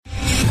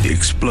The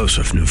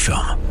explosive new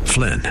film,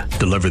 Flynn,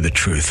 deliver the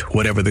truth,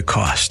 whatever the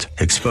cost,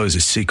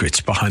 exposes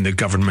secrets behind the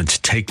government's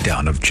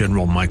takedown of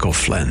General Michael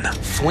Flynn.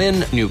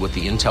 Flynn knew what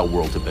the intel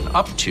world had been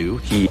up to.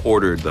 He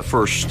ordered the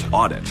first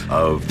audit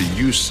of the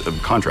use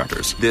of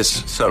contractors.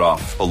 This set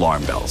off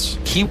alarm bells.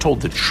 He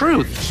told the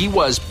truth. He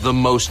was the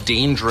most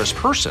dangerous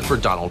person for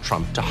Donald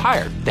Trump to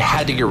hire. They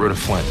had to get rid of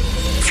Flynn.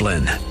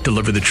 Flynn,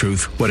 deliver the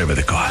truth, whatever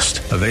the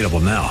cost. Available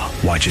now.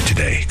 Watch it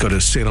today. Go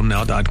to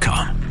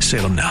salemnow.com.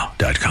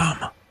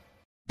 salemnow.com.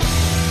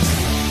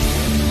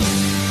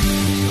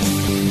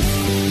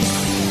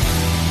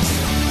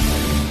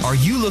 Are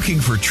you looking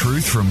for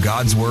truth from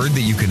God's Word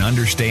that you can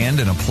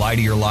understand and apply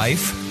to your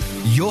life?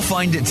 You'll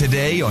find it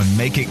today on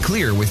Make It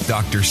Clear with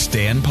Dr.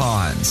 Stan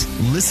Pons.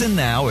 Listen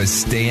now as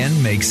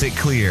Stan makes it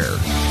clear.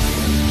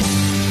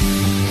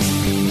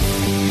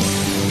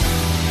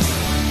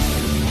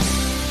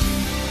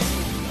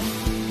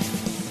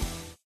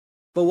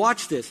 But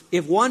watch this.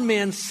 If one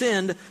man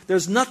sinned,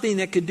 there's nothing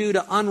that could do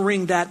to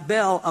unring that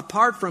bell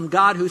apart from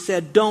God who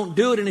said, don't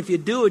do it. And if you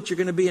do it, you're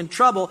going to be in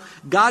trouble.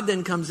 God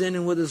then comes in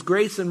and with his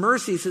grace and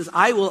mercy says,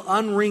 I will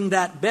unring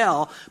that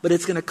bell, but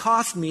it's going to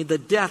cost me the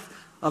death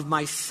of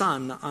my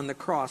son on the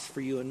cross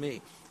for you and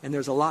me. And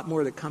there's a lot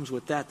more that comes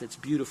with that that's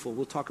beautiful.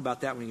 We'll talk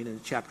about that when we get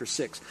into chapter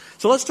 6.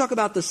 So let's talk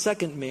about the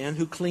second man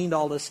who cleaned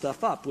all this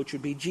stuff up, which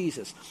would be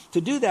Jesus. To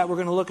do that, we're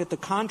going to look at the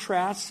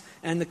contrasts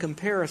and the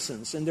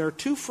comparisons. And there are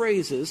two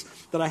phrases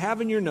that I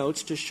have in your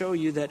notes to show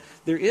you that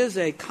there is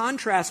a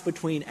contrast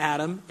between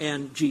Adam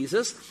and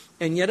Jesus,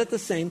 and yet at the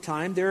same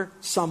time, they're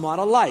somewhat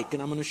alike.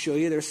 And I'm going to show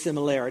you their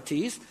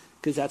similarities,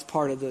 because that's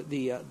part of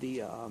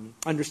the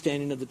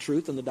understanding of the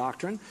truth and the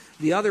doctrine.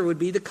 The other would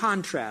be the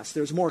contrast.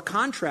 There's more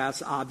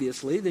contrasts,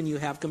 obviously, than you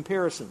have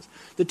comparisons.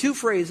 The two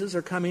phrases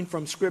are coming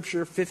from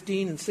Scripture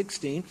 15 and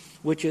 16,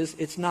 which is,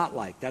 it's not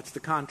like. That's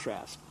the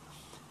contrast.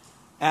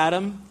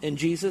 Adam and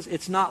Jesus,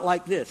 it's not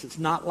like this. It's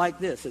not like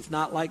this. It's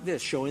not like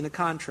this, showing the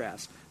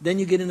contrast. Then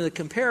you get into the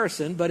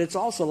comparison, but it's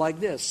also like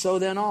this. So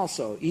then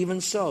also,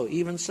 even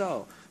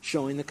so,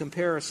 showing the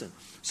comparison.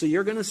 So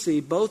you're going to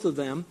see both of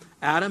them,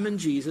 Adam and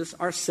Jesus,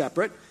 are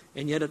separate,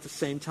 and yet at the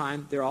same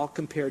time, they're all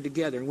compared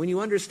together. And when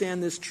you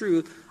understand this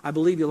truth, I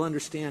believe you'll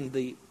understand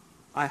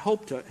I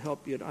hope to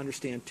help you to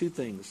understand two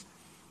things.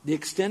 The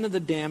extent of the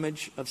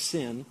damage of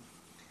sin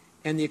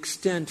and the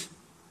extent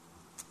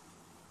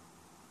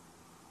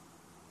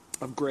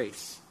of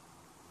grace.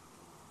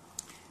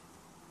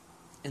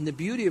 And the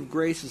beauty of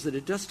grace is that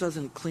it just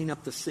doesn't clean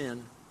up the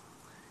sin.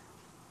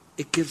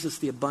 It gives us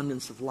the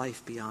abundance of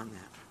life beyond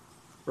that.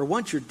 Or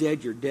once you're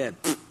dead, you're dead.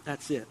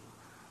 That's it.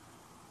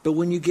 But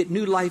when you get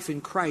new life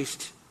in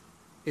Christ,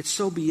 it's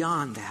so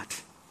beyond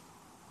that.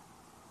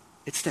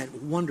 It's that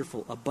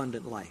wonderful,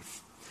 abundant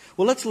life.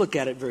 Well, let's look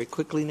at it very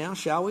quickly now,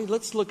 shall we?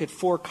 Let's look at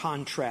 4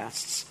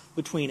 contrasts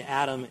between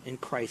Adam and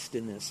Christ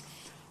in this.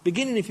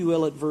 Beginning, if you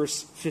will, at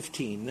verse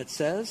 15, that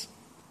says,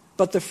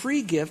 but the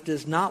free gift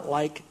is not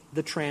like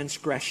the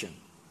transgression.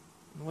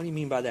 What do you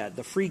mean by that?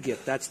 The free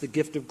gift, that's the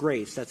gift of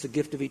grace. That's the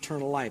gift of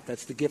eternal life.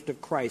 That's the gift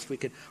of Christ. We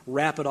could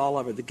wrap it all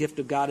over. The gift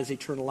of God is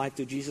eternal life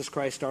through Jesus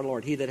Christ our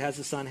Lord. He that has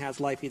the Son has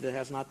life. He that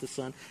has not the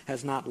Son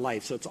has not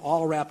life. So it's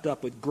all wrapped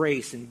up with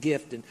grace and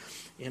gift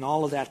and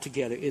all of that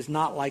together. Is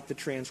not like the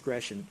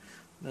transgression.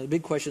 Now the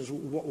big question is,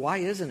 why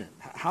isn't it?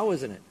 How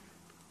isn't it?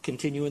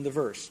 Continue in the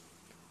verse.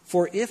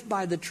 For if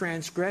by the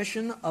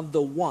transgression of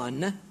the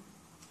one,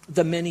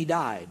 the many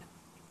died,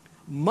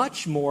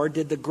 much more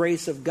did the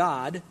grace of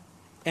God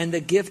and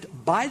the gift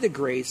by the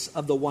grace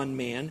of the one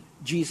man,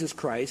 Jesus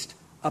Christ,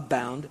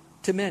 abound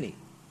to many.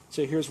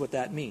 So here's what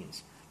that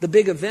means. The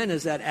big event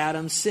is that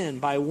Adam's sin.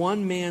 By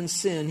one man's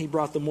sin, he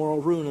brought the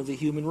moral ruin of the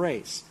human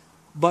race.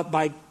 But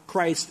by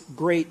Christ's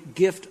great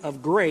gift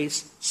of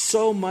grace,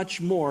 so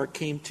much more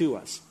came to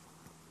us.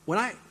 When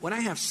I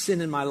have sin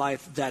in my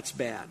life, that's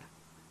bad.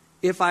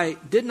 If I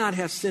did not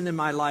have sin in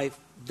my life,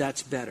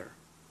 that's better.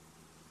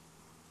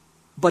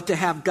 But to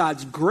have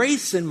God's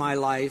grace in my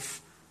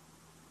life,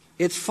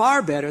 it's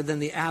far better than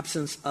the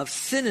absence of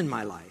sin in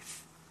my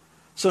life.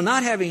 So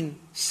not having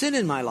sin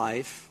in my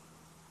life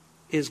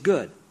is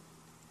good.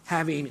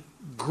 Having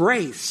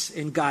grace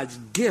in God's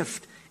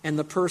gift and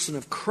the person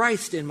of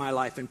Christ in my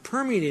life and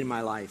permeating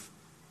my life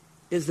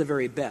is the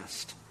very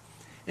best.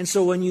 And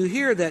so when you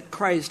hear that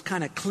Christ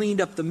kind of cleaned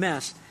up the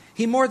mess,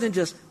 he more than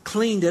just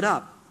cleaned it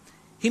up.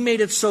 He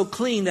made it so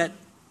clean that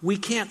we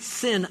can't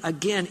sin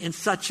again in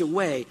such a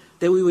way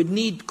that we would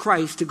need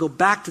Christ to go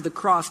back to the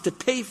cross to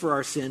pay for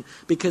our sin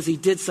because he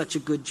did such a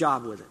good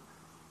job with it.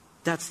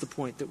 That's the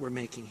point that we're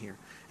making here.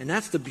 And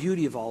that's the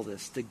beauty of all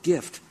this, the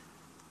gift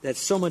that's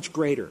so much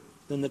greater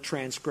than the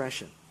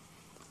transgression.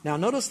 Now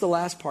notice the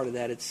last part of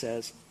that. It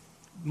says,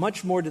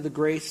 much more to the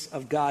grace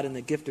of God and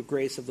the gift of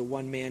grace of the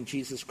one man,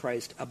 Jesus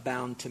Christ,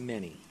 abound to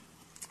many.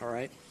 All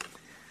right?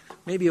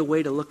 Maybe a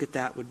way to look at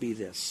that would be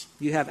this.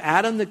 You have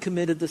Adam that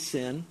committed the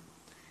sin,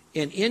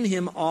 and in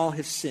him all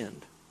have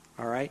sinned.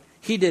 All right?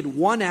 He did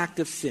one act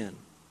of sin,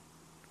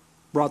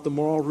 brought the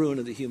moral ruin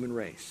of the human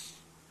race.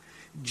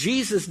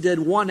 Jesus did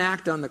one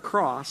act on the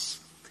cross,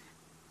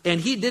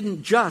 and he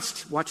didn't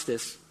just, watch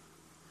this,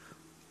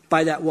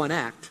 by that one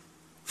act,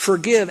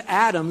 forgive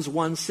Adam's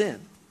one sin.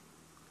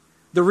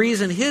 The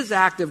reason his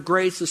act of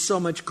grace is so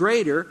much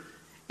greater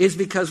is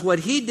because what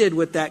he did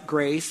with that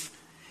grace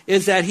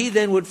is that he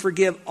then would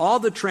forgive all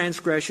the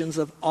transgressions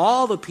of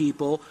all the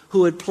people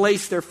who had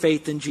placed their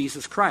faith in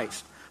Jesus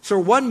Christ. So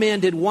one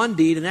man did one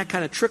deed, and that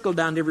kind of trickled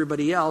down to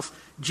everybody else.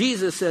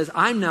 Jesus says,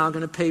 I'm now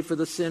going to pay for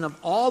the sin of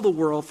all the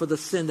world for the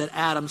sin that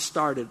Adam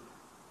started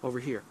over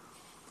here.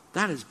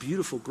 That is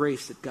beautiful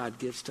grace that God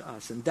gives to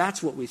us. And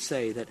that's what we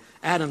say, that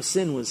Adam's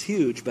sin was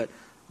huge, but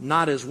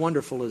not as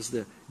wonderful as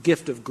the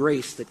gift of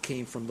grace that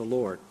came from the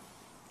Lord.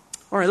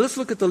 All right, let's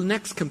look at the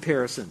next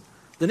comparison.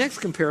 The next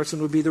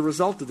comparison would be the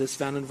result of this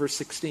found in verse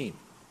 16.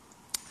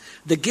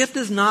 The gift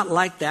is not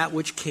like that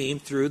which came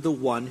through the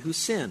one who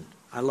sinned.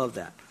 I love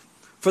that.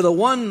 For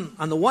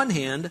on the one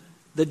hand,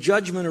 the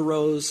judgment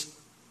arose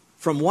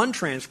from one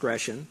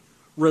transgression,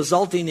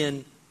 resulting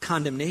in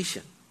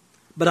condemnation.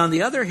 But on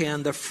the other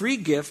hand, the free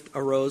gift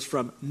arose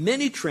from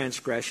many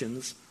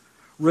transgressions,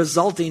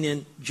 resulting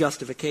in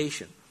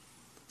justification.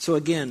 So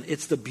again,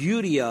 it's the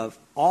beauty of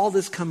all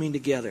this coming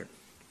together,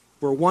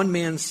 where one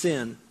man's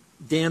sin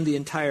damned the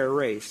entire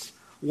race.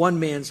 One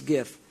man's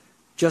gift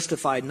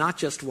justified not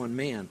just one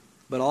man,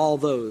 but all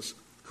those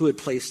who had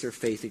placed their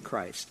faith in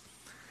Christ.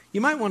 You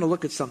might want to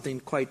look at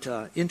something quite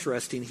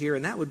interesting here,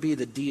 and that would be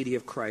the deity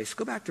of Christ.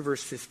 Go back to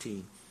verse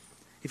 15.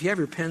 If you have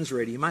your pens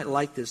ready, you might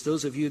like this.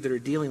 Those of you that are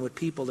dealing with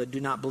people that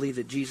do not believe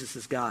that Jesus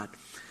is God.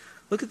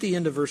 Look at the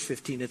end of verse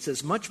 15. It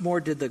says, much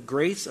more did the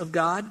grace of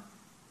God,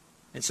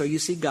 and so you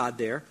see God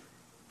there,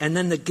 and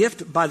then the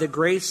gift by the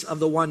grace of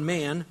the one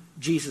man,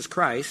 Jesus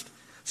Christ.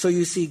 So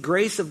you see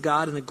grace of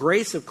God and the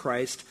grace of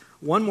Christ,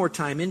 one more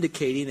time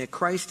indicating that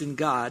Christ and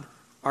God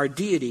are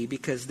deity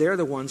because they're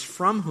the ones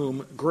from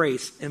whom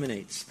grace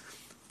emanates,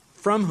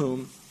 from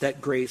whom that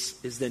grace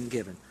is then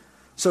given.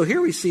 So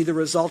here we see the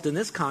result in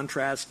this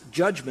contrast,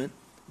 judgment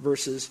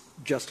versus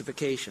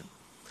justification.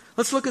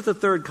 Let's look at the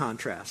third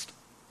contrast,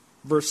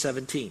 verse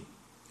 17.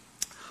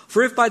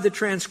 For if by the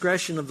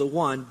transgression of the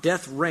one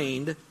death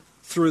reigned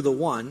through the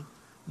one,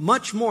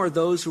 much more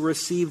those who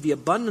receive the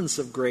abundance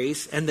of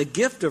grace and the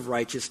gift of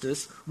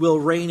righteousness will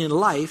reign in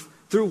life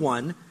through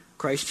one,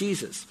 Christ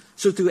Jesus.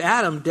 So through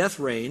Adam, death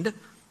reigned,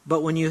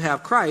 but when you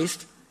have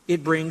Christ,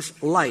 it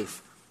brings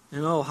life.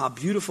 And oh, how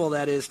beautiful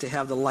that is to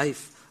have the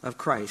life of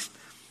Christ.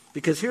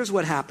 Because here's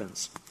what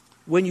happens.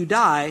 When you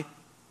die,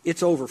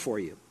 it's over for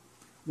you.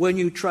 When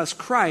you trust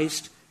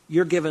Christ,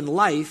 you're given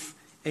life,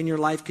 and your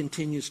life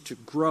continues to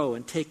grow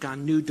and take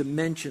on new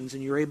dimensions,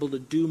 and you're able to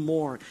do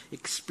more,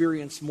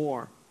 experience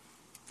more.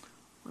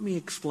 Let me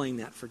explain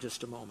that for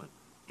just a moment.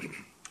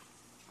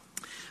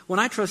 When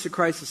I trusted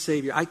Christ as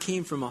Savior, I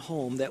came from a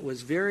home that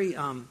was very,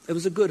 it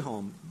was a good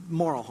home,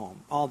 moral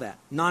home, all that.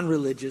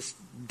 Non-religious,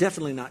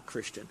 definitely not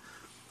Christian.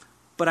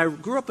 But I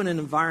grew up in an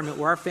environment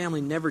where our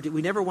family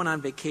we never went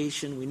on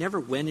vacation, we never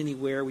went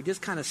anywhere, we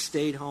just kind of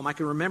stayed home. I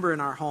can remember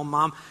in our home,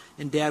 Mom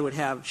and Dad would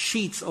have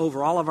sheets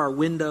over all of our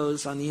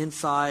windows on the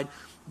inside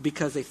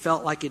because they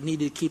felt like it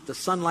needed to keep the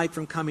sunlight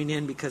from coming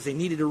in, because they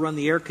needed to run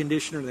the air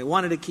conditioner, and they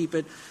wanted to keep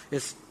it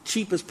as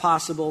cheap as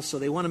possible, so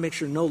they want to make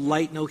sure no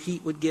light, no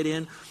heat would get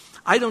in.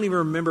 I don't even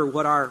remember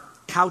what our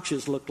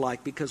couches looked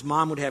like because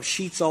Mom would have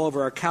sheets all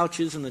over our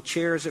couches and the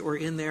chairs that were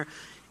in there.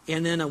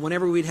 And then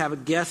whenever we'd have a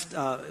guest,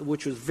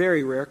 which was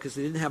very rare because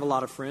they didn't have a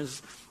lot of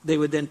friends, they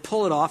would then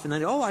pull it off and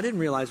then, oh, I didn't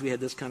realize we had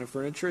this kind of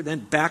furniture, then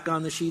back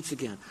on the sheets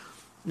again.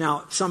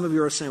 Now, some of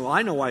you are saying, well,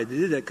 I know why they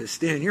did that because,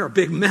 Stan, you're a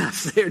big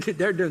mess. They're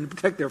doing to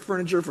protect their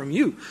furniture from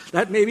you.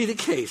 That may be the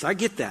case. I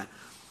get that.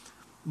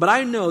 But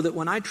I know that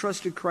when I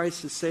trusted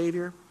Christ as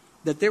Savior,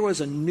 that there was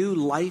a new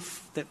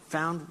life that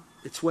found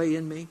its way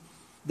in me.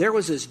 There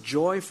was this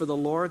joy for the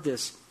Lord,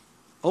 this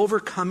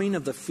overcoming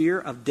of the fear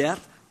of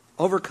death,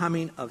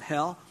 overcoming of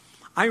hell.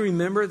 I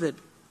remember that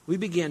we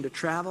began to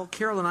travel.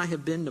 Carol and I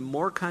have been to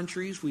more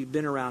countries. We've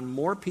been around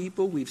more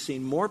people. We've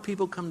seen more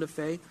people come to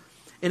faith.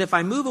 And if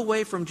I move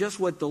away from just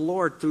what the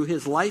Lord, through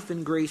His life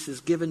and grace, has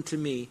given to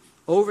me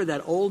over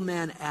that old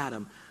man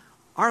Adam,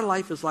 our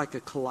life is like a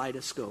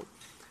kaleidoscope.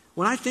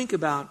 When I think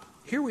about,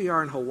 here we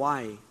are in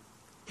Hawaii.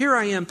 Here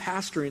I am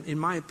pastoring, in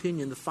my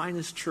opinion, the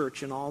finest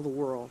church in all the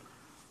world,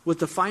 with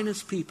the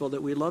finest people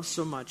that we love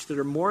so much, that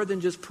are more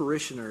than just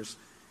parishioners.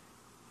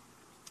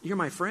 You're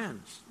my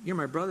friends. You're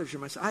my brothers.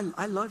 You're my sons.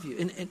 I love you.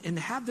 And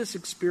have this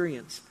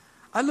experience.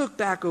 I look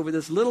back over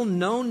this little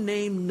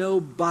no-name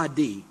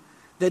nobody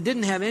that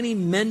didn't have any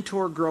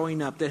mentor growing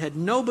up, that had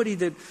nobody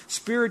that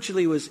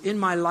spiritually was in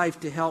my life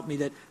to help me,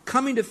 that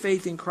coming to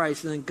faith in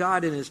Christ, and then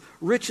God in His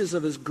riches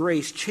of His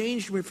grace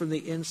changed me from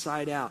the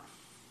inside out.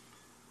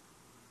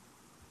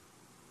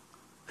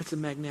 That's a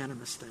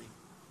magnanimous thing.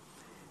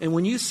 And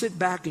when you sit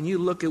back and you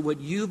look at what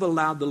you've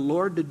allowed the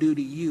Lord to do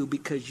to you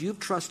because you've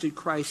trusted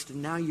Christ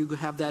and now you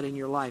have that in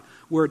your life,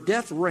 where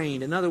death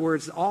reigned, in other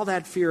words, all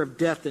that fear of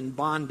death and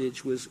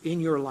bondage was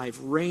in your life,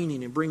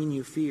 reigning and bringing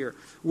you fear.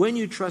 When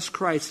you trust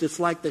Christ, it's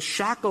like the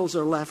shackles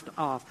are left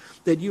off,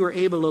 that you are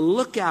able to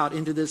look out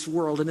into this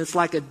world, and it's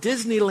like a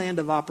Disneyland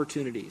of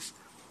opportunities.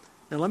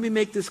 Now let me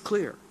make this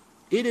clear.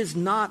 It is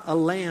not a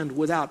land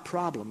without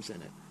problems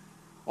in it.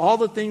 all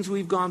the things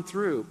we've gone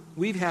through.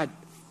 We've had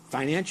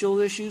financial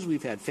issues,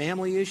 we've had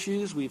family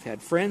issues, we've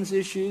had friends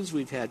issues,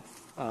 we've had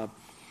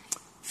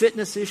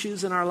fitness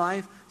issues in our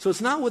life. So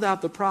it's not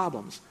without the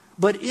problems.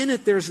 But in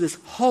it, there's this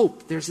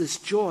hope, there's this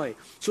joy.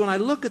 So when I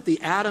look at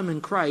the Adam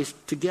and Christ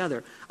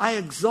together, I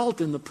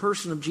exult in the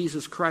person of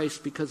Jesus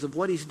Christ because of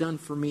what he's done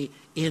for me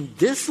in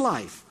this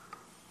life,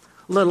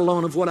 let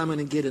alone of what I'm going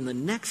to get in the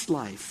next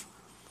life.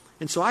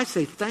 And so I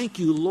say, thank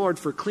you, Lord,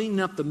 for cleaning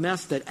up the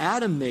mess that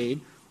Adam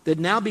made, that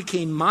now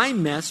became my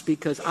mess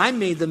because I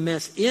made the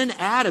mess in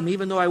Adam,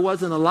 even though I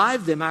wasn't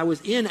alive then. I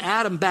was in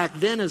Adam back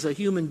then as a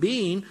human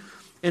being.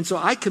 And so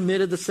I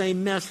committed the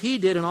same mess he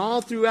did, and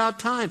all throughout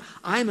time,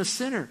 I'm a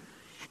sinner.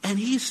 And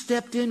he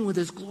stepped in with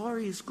his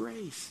glorious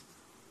grace.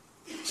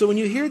 So when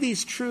you hear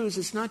these truths,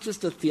 it's not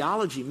just a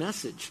theology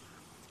message.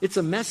 It's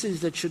a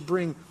message that should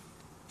bring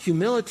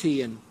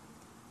humility and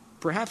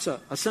perhaps a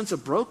sense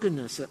of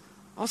brokenness,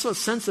 also a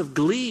sense of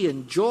glee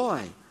and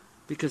joy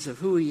because of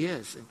who he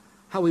is and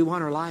how we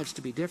want our lives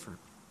to be different.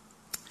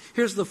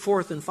 Here's the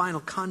fourth and final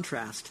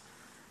contrast.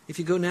 If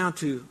you go now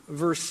to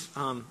verse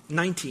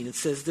 19, it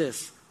says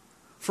this: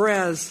 "For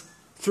as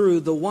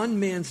through the one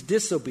man's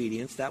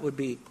disobedience," that would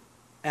be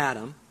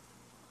Adam,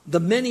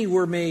 "the many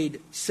were made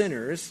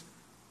sinners,"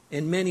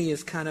 and many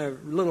is kind of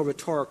a little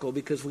rhetorical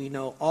because we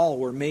know all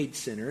were made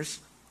sinners,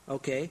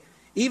 okay?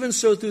 "Even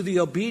so through the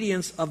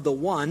obedience of the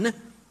one,"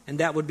 and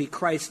that would be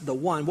Christ the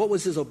one. What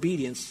was his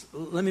obedience?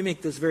 Let me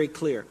make this very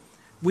clear.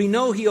 We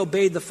know he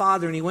obeyed the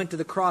Father and he went to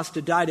the cross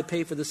to die to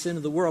pay for the sin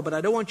of the world, but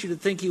I don't want you to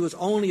think he was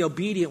only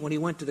obedient when he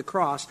went to the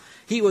cross.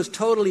 He was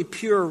totally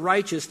pure,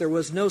 righteous. There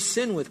was no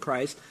sin with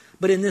Christ.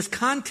 But in this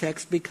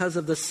context, because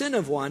of the sin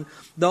of one,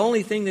 the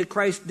only thing that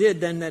Christ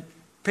did then that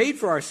paid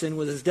for our sin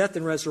was his death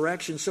and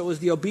resurrection. So it was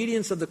the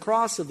obedience of the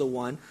cross of the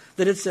one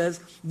that it says,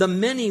 the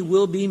many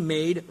will be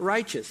made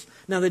righteous.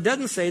 Now, that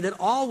doesn't say that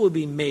all will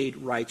be made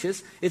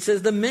righteous. It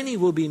says the many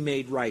will be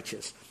made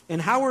righteous.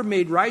 And how we're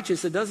made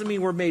righteous, it doesn't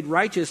mean we're made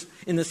righteous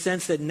in the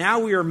sense that now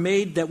we are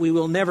made that we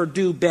will never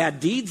do bad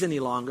deeds any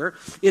longer.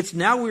 It's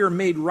now we are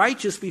made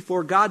righteous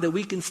before God that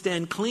we can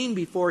stand clean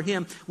before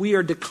him. We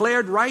are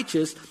declared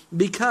righteous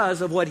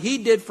because of what he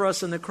did for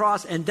us on the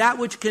cross, and that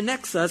which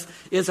connects us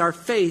is our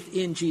faith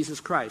in Jesus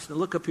Christ. Now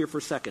look up here for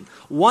a second.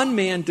 One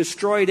man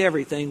destroyed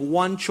everything,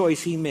 one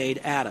choice he made,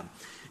 Adam.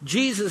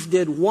 Jesus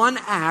did one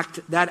act,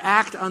 that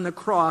act on the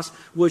cross,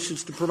 which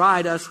is to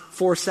provide us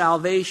for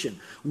salvation.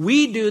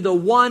 We do the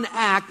one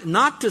act,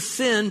 not to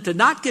sin, to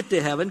not get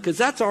to heaven, because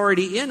that's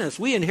already in us.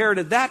 We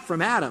inherited that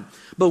from Adam.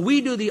 But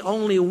we do the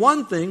only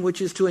one thing,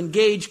 which is to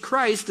engage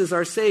Christ as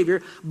our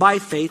Savior by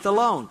faith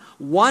alone.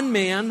 One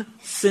man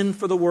sinned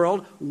for the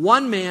world.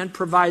 One man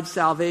provides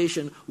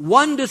salvation.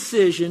 One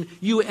decision,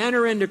 you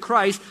enter into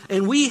Christ,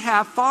 and we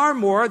have far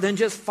more than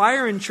just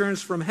fire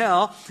insurance from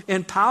hell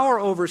and power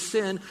over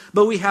sin,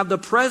 but we have the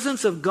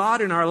presence of God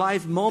in our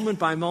life moment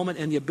by moment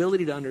and the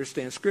ability to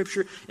understand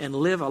Scripture and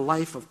live a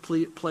life of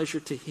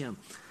pleasure to him.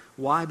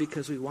 Why?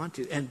 Because we want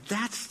to. And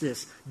that's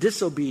this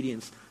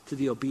disobedience to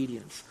the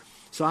obedience.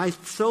 So I'm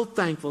so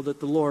thankful that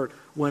the Lord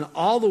went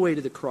all the way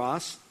to the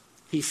cross.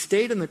 He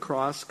stayed on the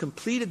cross,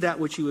 completed that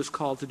which he was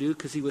called to do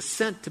because he was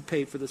sent to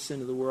pay for the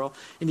sin of the world,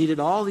 and he did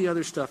all the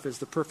other stuff as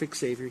the perfect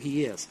Savior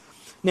he is.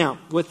 Now,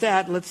 with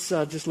that, let's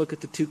just look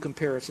at the two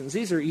comparisons.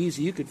 These are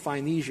easy. You could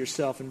find these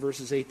yourself in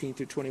verses 18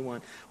 through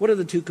 21. What are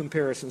the two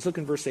comparisons? Look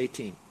in verse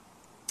 18.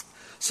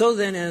 "So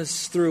then,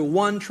 as through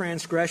one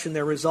transgression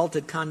there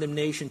resulted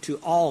condemnation to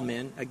all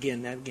men,"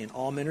 again,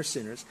 all men are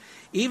sinners,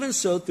 "even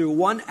so through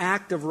one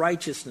act of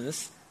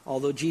righteousness,"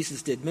 although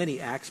Jesus did many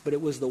acts, but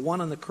it was the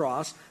one on the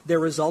cross, "there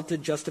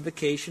resulted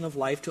justification of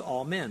life to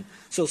all men."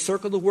 So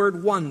circle the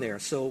word one there.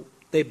 So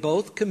they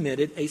both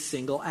committed a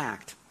single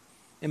act.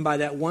 And by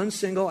that one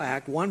single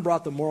act, one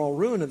brought the moral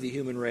ruin of the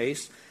human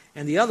race,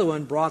 and the other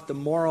one brought the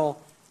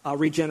moral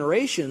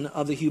regeneration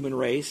of the human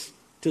race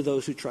to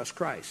those who trust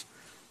Christ.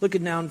 Look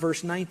at now in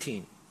verse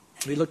 19.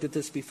 We looked at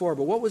this before,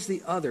 but what was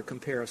the other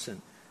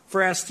comparison?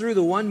 "For as through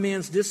the one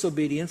man's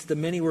disobedience the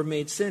many were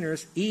made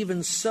sinners,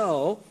 even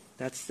so,"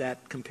 that's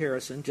that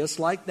comparison, just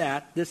like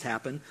that, this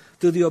happened,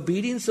 "through the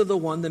obedience of the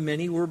one the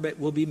many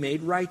will be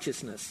made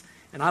righteousness."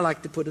 And I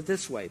like to put it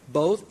this way.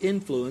 Both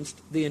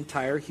influenced the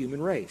entire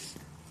human race.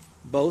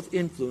 Both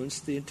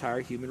influenced the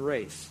entire human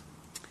race.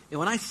 And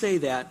when I say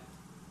that,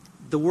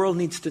 the world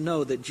needs to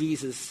know that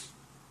Jesus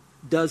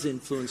does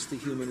influence the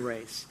human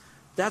race.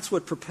 That's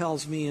what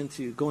propels me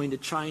into going to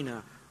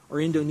China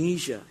or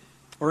Indonesia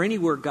or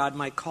anywhere God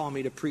might call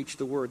me to preach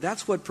the word.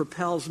 That's what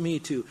propels me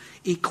to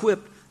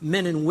equip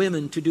men and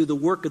women to do the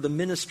work of the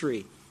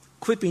ministry,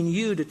 equipping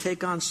you to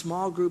take on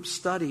small group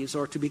studies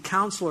or to be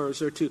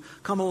counselors or to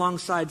come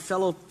alongside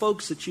fellow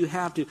folks that you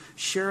have to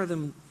share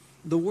them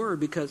the word,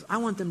 because I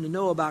want them to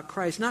know about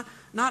Christ, not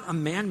a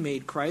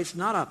man-made Christ,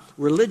 not a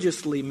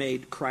religiously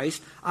made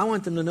Christ. I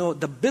want them to know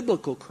the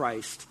biblical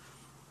Christ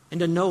and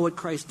to know what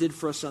Christ did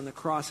for us on the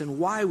cross and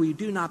why we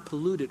do not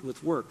pollute it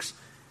with works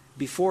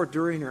before,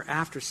 during, or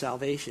after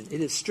salvation.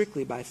 It is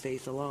strictly by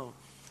faith alone.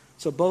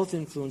 So both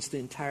influence the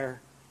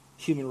entire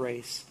human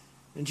race.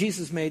 And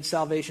Jesus made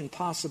salvation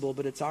possible,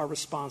 but it's our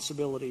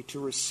responsibility to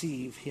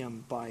receive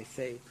him by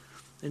faith.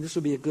 And this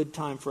would be a good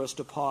time for us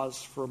to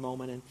pause for a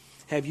moment. And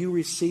have you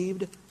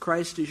received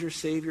Christ as your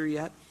Savior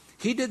yet?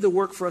 He did the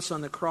work for us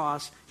on the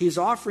cross. He's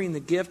offering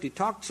the gift. He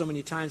talked so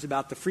many times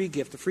about the free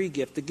gift, the free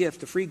gift, the gift,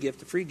 the free gift,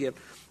 the free gift.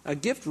 A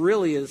gift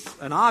really is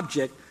an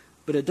object,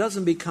 but it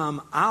doesn't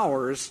become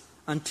ours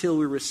until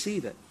we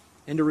receive it.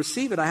 And to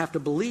receive it, I have to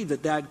believe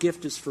that that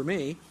gift is for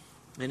me.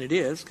 And it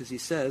is, because he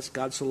says,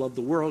 God so loved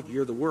the world,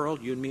 you're the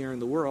world, you and me are in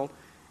the world.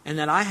 And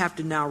that I have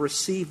to now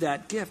receive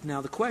that gift.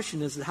 Now the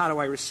question is, how do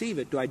I receive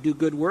it? Do I do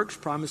good works?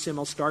 Promise him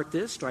I'll start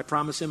this? Do I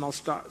promise him I'll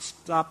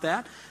stop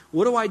that?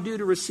 What do I do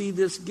to receive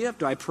this gift?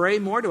 Do I pray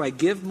more? Do I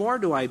give more?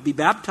 Do I be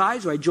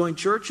baptized? Do I join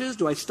churches?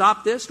 Do I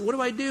stop this? What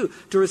do I do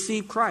to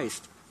receive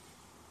Christ?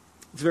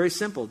 It's very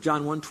simple.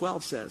 John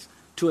 1:12 says,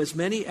 to as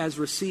many as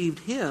received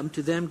him,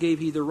 to them gave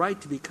he the right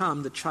to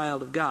become the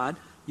child of God.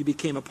 You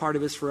became a part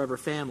of his forever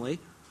family.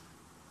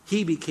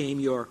 He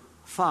became your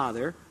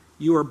father.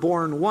 You were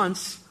born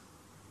once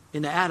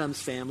into Adam's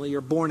family.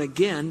 You're born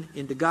again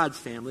into God's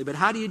family. But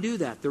how do you do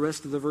that? The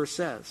rest of the verse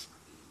says,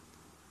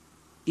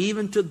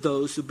 even to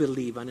those who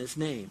believe on his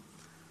name.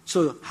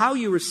 So how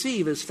you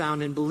receive is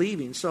found in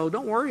believing. So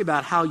don't worry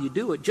about how you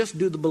do it. Just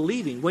do the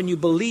believing. When you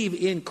believe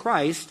in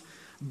Christ,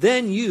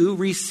 then you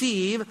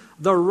receive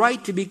the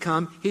right to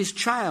become his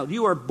child.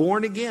 You are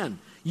born again.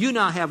 You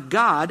now have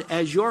God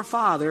as your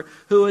Father,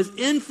 who is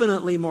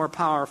infinitely more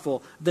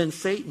powerful than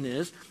Satan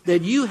is,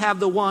 that you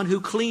have the one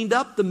who cleaned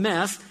up the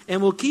mess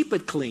and will keep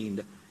it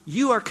cleaned.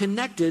 You are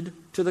connected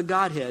to the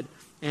Godhead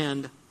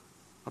and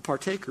a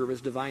partaker of his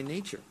divine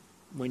nature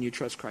when you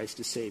trust Christ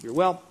as Savior.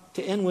 Well,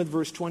 to end with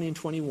verse 20 and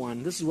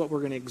 21, this is what we're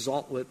going to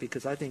exalt with,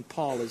 because I think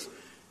Paul is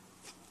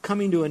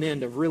coming to an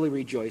end of really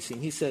rejoicing.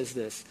 He says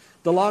this,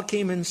 the law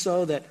came in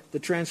so that the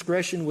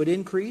transgression would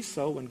increase.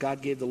 So when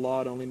God gave the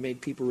law, it only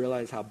made people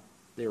realize how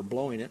they were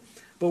blowing it.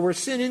 But where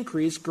sin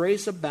increased,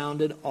 grace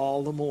abounded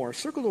all the more.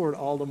 Circle the word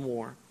all the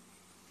more.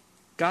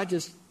 God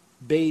just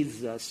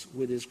bathes us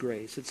with his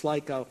grace. It's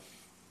like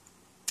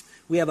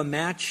we have a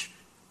match,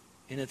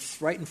 and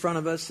it's right in front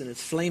of us, and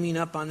it's flaming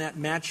up on that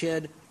match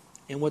head.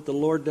 And what the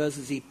Lord does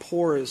is he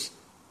pours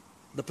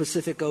the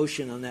Pacific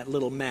Ocean on that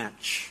little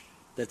match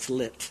that's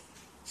lit.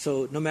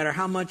 So no matter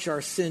how much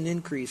our sin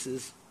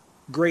increases,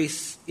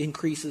 grace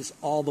increases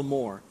all the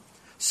more.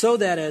 So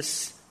that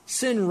as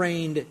sin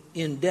reigned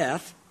in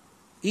death,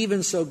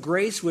 even so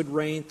grace would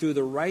reign through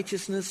the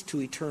righteousness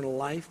to eternal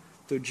life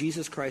through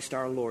Jesus Christ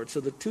our Lord. So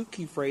the two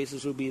key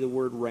phrases would be the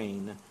word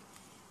reign.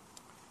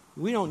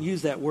 We don't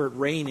use that word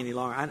reign any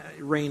longer.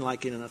 Reign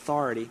like in an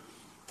authority.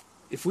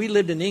 If we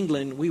lived in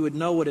England, we would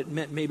know what it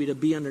meant maybe to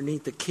be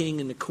underneath the king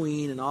and the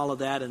queen and all of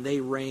that, and they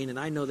reign. And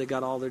I know they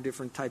got all their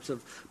different types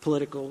of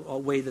political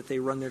way that they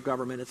run their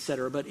government,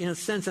 etc. But in a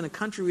sense, in a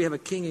country we have a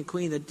king and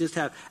queen that just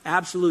have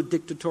absolute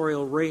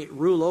dictatorial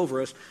rule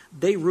over us.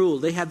 They rule.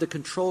 They have the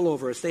control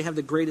over us. They have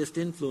the greatest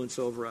influence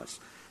over us.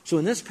 So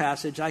in this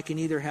passage, I can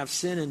either have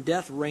sin and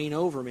death reign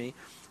over me,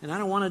 and I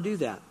don't want to do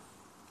that.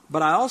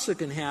 But I also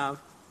can have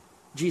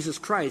Jesus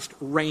Christ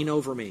reign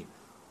over me,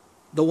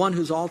 the one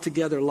who's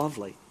altogether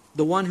lovely.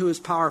 The one who is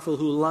powerful,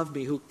 who will love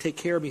me, who will take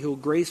care of me, who will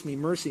grace me,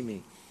 mercy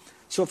me.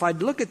 So if I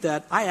look at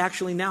that, I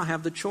actually now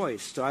have the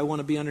choice. Do I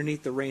want to be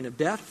underneath the reign of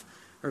death,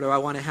 or do I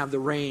want to have the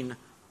reign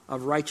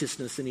of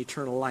righteousness and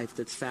eternal life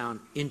that's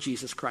found in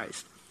Jesus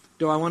Christ?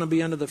 Do I want to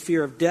be under the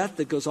fear of death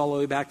that goes all the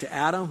way back to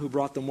Adam, who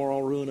brought the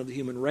moral ruin of the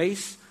human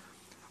race?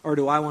 Or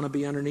do I want to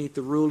be underneath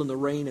the rule and the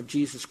reign of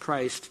Jesus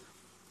Christ,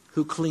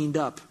 who cleaned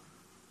up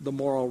the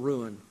moral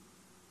ruin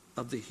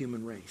of the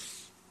human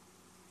race?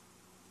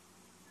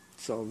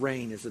 So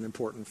reign is an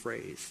important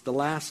phrase. The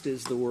last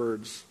is the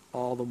words,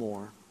 all the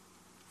more.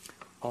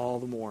 All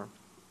the more.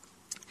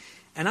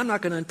 And I'm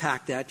not going to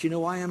unpack that. You know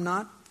why I'm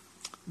not?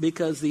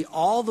 Because the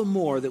all the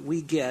more that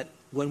we get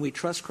when we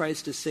trust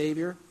Christ as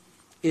Savior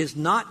is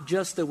not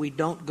just that we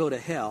don't go to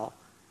hell,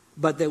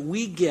 but that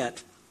we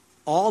get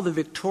all the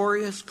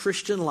victorious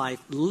Christian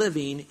life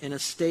living in a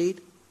state,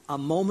 a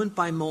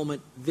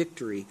moment-by-moment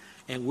victory.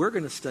 And we're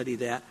going to study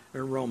that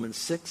in Romans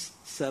 6,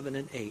 7,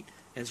 and 8.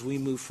 As we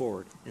move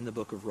forward in the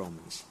book of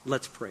Romans.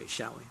 Let's pray,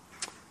 shall we?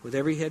 With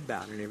every head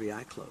bowed and every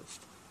eye closed.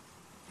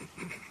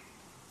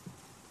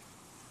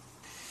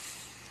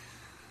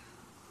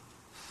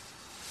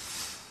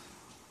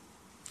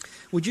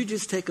 Would you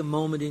just take a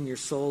moment in your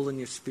soul and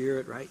your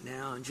spirit right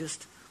now and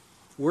just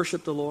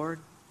worship the Lord?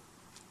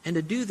 And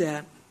to do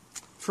that,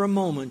 for a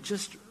moment,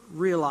 just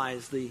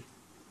realize the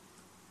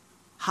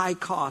high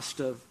cost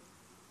of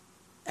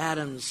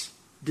Adam's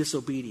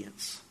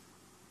disobedience.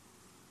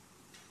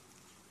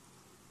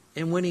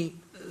 And when he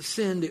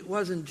sinned, it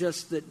wasn't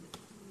just that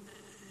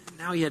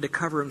now he had to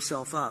cover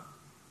himself up.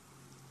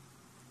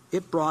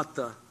 It brought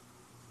the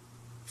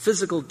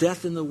physical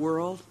death in the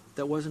world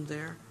that wasn't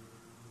there.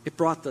 It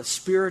brought the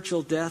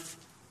spiritual death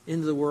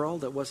into the world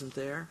that wasn't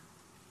there.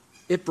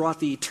 It brought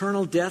the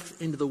eternal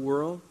death into the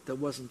world that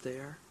wasn't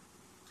there.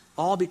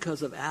 All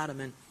because of Adam.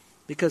 And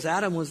because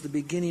Adam was the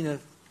beginning of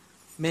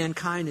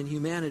mankind and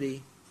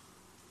humanity,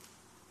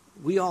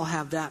 We all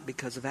have that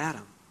because of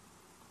Adam.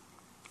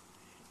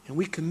 And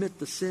we commit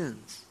the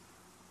sins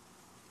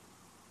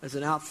as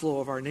an outflow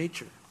of our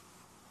nature.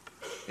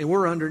 And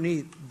we're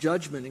underneath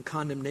judgment and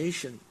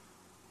condemnation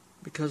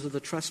because of the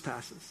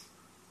trespasses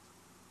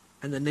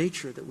and the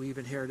nature that we've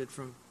inherited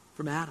from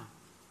Adam.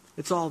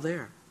 It's all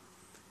there.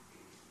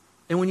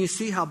 And when you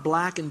see how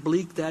black and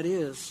bleak that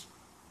is,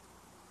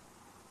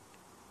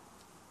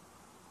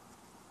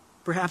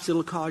 perhaps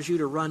it'll cause you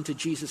to run to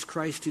Jesus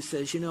Christ, who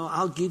says,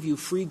 I'll give you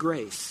free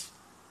grace.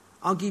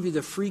 I'll give you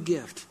the free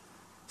gift.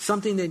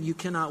 Something that you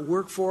cannot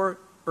work for,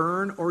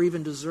 earn, or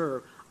even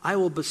deserve. I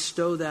will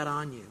bestow that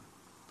on you.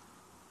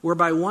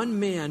 Whereby one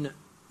man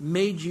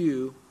made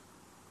you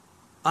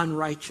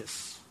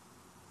unrighteous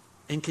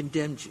and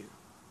condemned you.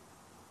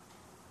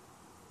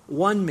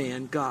 One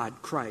man,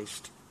 God,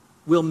 Christ,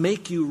 will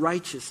make you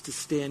righteous to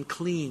stand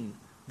clean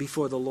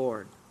before the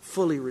Lord,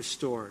 fully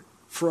restored,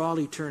 for all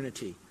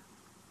eternity.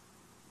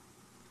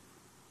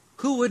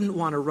 Who wouldn't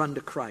want to run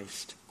to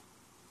Christ?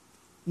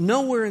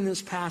 Nowhere in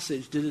this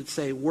passage did it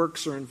say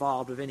works are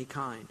involved of any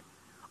kind.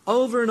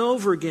 Over and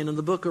over again in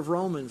the book of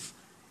Romans,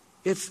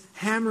 it's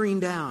hammering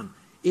down.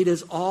 It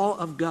is all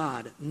of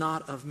God,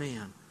 not of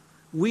man.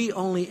 We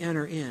only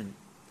enter in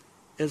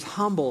as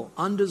humble,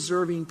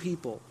 undeserving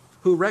people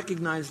who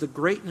recognize the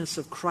greatness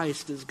of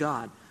Christ as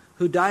God,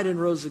 who died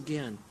and rose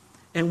again.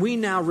 And we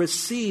now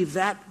receive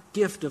that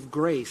gift of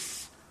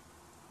grace,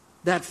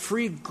 that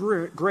free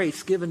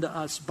grace given to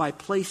us by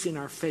placing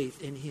our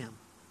faith in Him.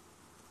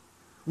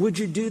 Would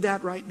you do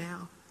that right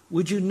now?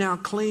 Would you now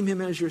claim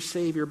Him as your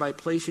Savior by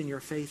placing your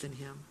faith in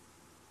Him?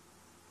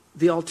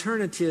 The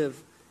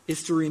alternative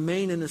is to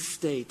remain in a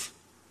state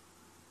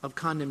of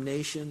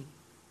condemnation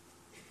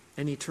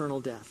and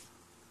eternal death.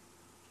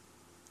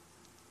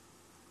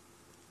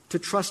 To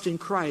trust in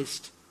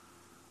Christ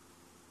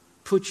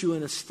puts you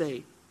in a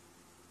state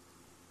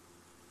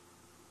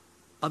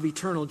of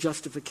eternal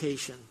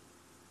justification,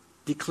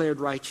 declared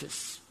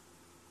righteous,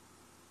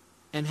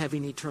 and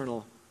having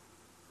eternal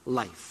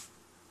life.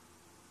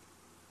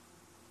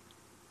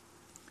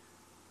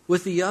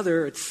 With the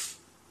other, it's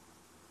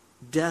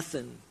death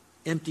and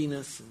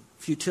emptiness and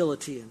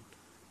futility and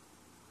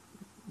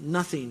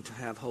nothing to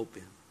have hope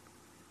in.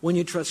 When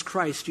you trust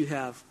Christ, you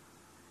have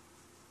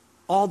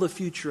all the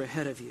future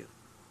ahead of you.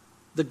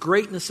 The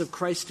greatness of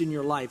Christ in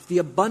your life, the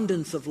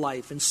abundance of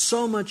life, and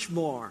so much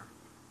more.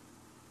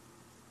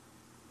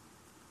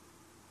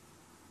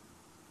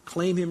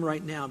 Claim Him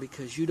right now,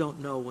 because you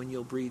don't know when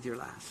you'll breathe your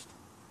last.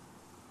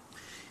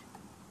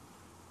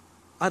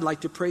 I'd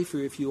like to pray for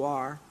you if you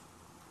are.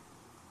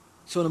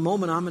 So in a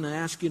moment, I'm going to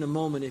ask you in a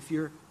moment, if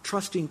you're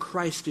trusting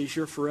Christ as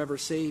your forever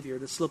Savior,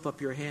 to slip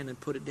up your hand and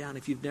put it down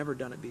if you've never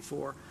done it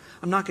before.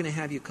 I'm not going to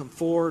have you come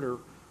forward or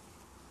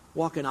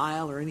walk an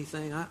aisle or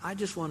anything. I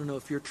just want to know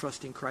if you're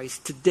trusting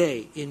Christ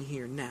today, in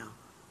here, now.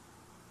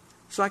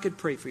 So I could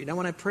pray for you. Now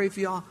when I pray for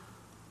you, I'll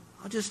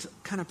just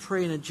kind of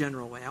pray in a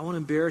general way. I won't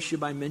embarrass you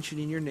by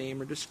mentioning your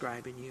name or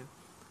describing you.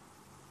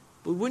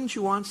 But wouldn't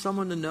you want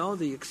someone to know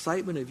the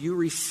excitement of you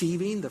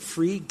receiving the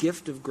free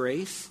gift of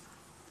grace?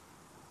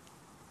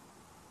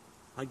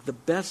 Like the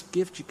best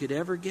gift you could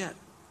ever get.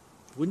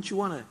 Wouldn't you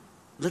want to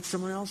let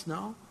someone else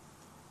know?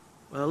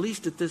 Well, at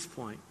least at this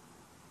point,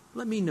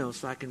 let me know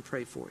so I can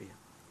pray for you.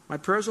 My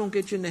prayers won't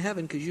get you into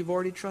heaven because you've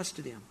already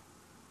trusted Him.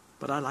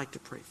 But I'd like to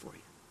pray for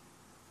you.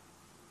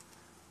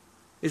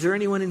 Is there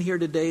anyone in here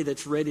today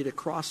that's ready to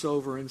cross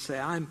over and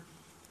say,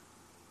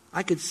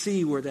 I could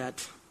see where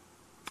that,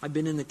 I've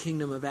been in the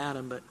kingdom of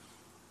Adam, but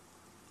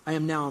I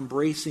am now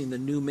embracing the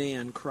new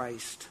man,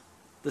 Christ,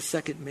 the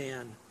second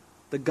man,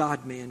 the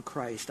God-man,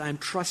 Christ. I am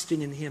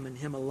trusting in Him and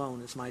Him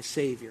alone as my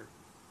Savior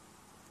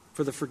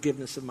for the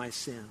forgiveness of my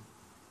sin,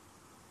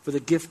 for the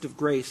gift of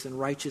grace and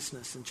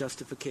righteousness and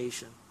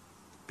justification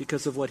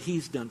because of what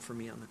He's done for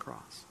me on the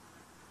cross.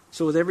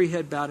 So with every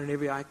head bowed and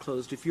every eye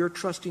closed, if you're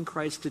trusting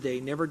Christ today,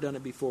 never done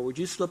it before, would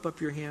you slip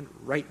up your hand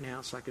right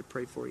now so I could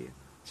pray for you?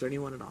 Is there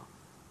anyone at all?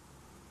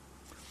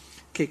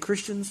 Okay,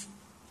 Christians,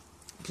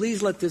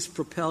 please let this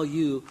propel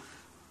you,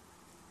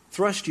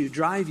 thrust you,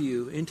 drive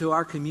you into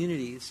our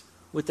communities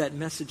with that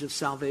message of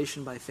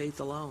salvation by faith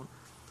alone.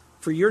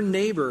 For your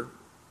neighbor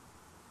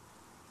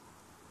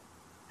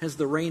has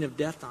the reign of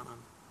death on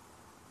him.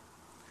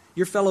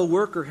 Your fellow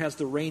worker has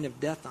the reign of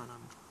death on him.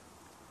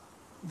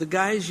 The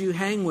guys you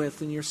hang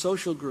with in your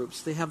social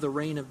groups, they have the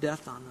reign of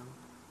death on them.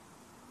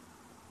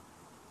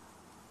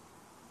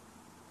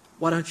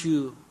 Why don't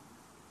you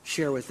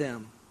share with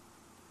them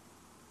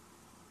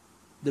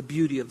the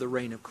beauty of the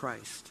reign of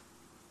Christ?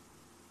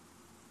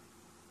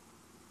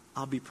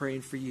 I'll be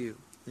praying for you,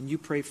 and you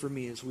pray for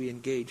me as we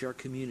engage our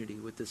community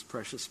with this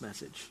precious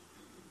message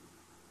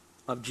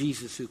of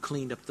Jesus who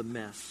cleaned up the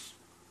mess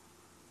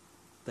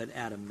that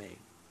Adam made.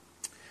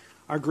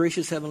 Our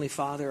gracious Heavenly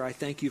Father, I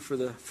thank you for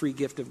the free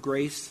gift of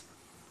grace.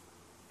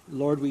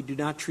 Lord, we do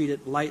not treat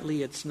it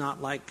lightly. It's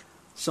not like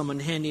someone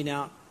handing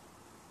out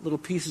little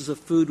pieces of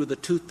food with a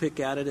toothpick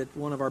at it at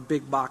one of our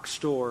big box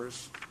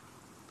stores.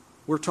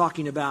 We're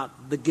talking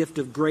about the gift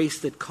of grace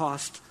that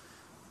cost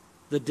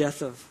the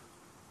death of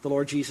the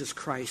Lord Jesus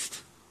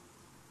Christ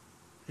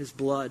his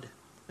blood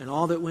and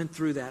all that went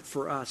through that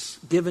for us,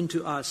 given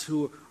to us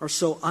who are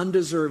so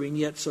undeserving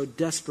yet so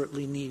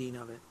desperately needing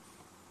of it.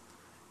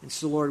 And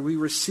so, Lord, we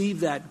receive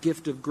that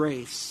gift of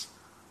grace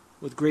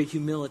with great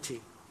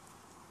humility,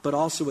 but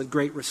also with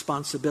great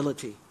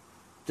responsibility.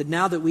 That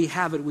now that we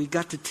have it, we've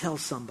got to tell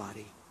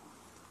somebody.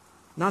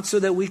 Not so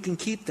that we can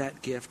keep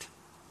that gift,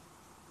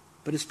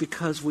 but it's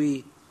because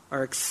we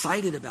are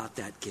excited about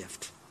that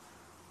gift.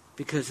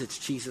 Because it's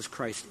Jesus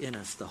Christ in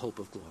us, the hope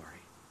of glory.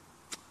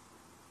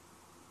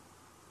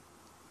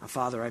 Now,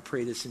 Father, I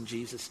pray this in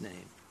Jesus'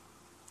 name.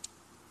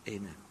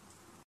 Amen.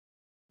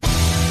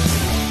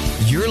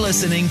 You're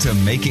listening to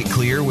Make It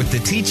Clear with the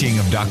teaching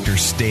of Dr.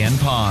 Stan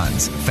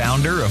Ponz,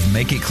 founder of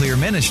Make It Clear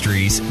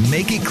Ministries.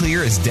 Make It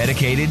Clear is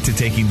dedicated to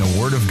taking the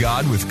Word of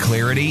God with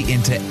clarity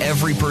into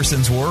every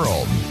person's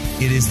world.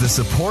 It is the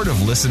support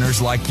of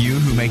listeners like you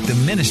who make the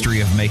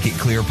ministry of Make It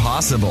Clear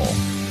possible.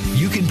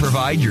 You can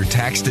provide your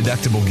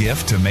tax-deductible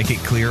gift to Make It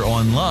Clear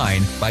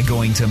online by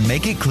going to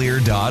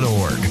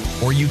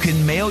makeitclear.org. Or you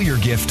can mail your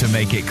gift to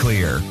Make It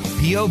Clear,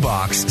 P.O.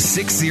 Box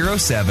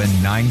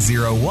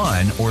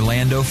 607901,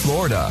 Orlando,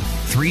 Florida,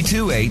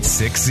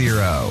 32860.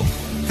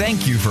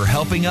 Thank you for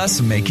helping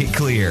us make it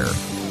clear.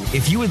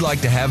 If you would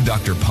like to have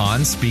Dr.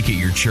 Ponz speak at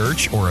your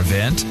church or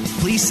event,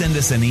 please send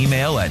us an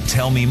email at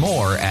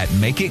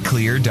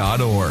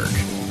tellmemore@makeitclear.org.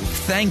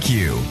 Thank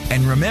you,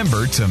 and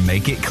remember to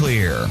make it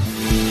clear.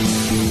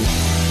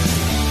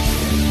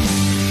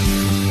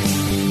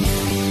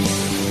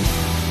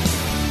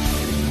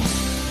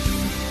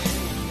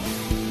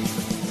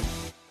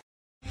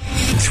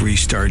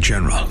 Three-star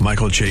General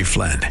Michael J.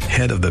 Flynn,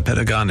 head of the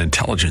Pentagon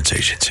Intelligence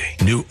Agency,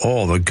 knew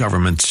all the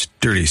government's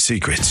dirty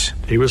secrets.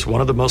 He was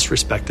one of the most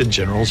respected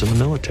generals in the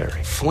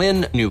military.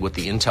 Flynn knew what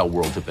the intel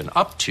world had been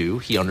up to.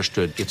 He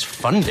understood its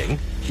funding.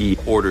 He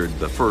ordered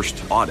the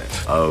first audit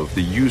of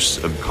the use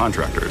of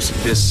contractors.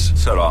 This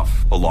set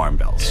off alarm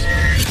bells.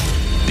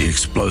 The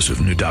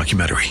explosive new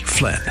documentary,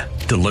 Flynn,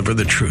 Deliver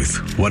the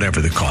Truth, Whatever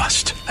the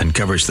Cost,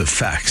 uncovers the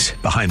facts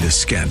behind this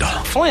scandal.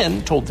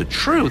 Flynn told the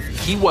truth.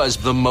 He was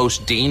the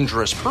most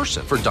dangerous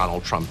person for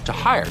Donald Trump to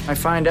hire. I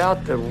find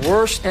out the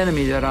worst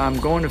enemy that I'm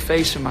going to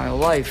face in my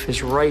life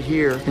is right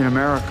here in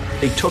America.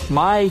 They took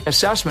my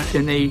assessment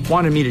and they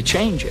wanted me to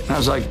change it. And I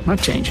was like, I'm not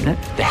changing it.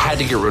 They had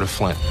to get rid of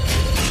Flynn.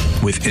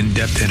 With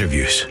in-depth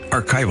interviews,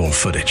 archival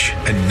footage,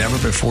 and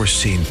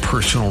never-before-seen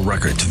personal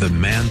records of the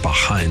man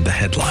behind the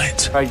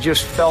headlines. I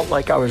just felt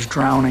like I was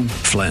drowning.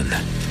 Flynn,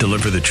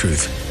 Deliver the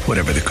Truth,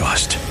 Whatever the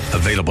Cost.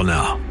 Available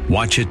now.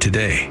 Watch it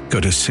today.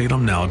 Go to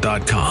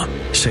salemnow.com.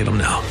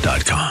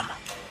 salemnow.com.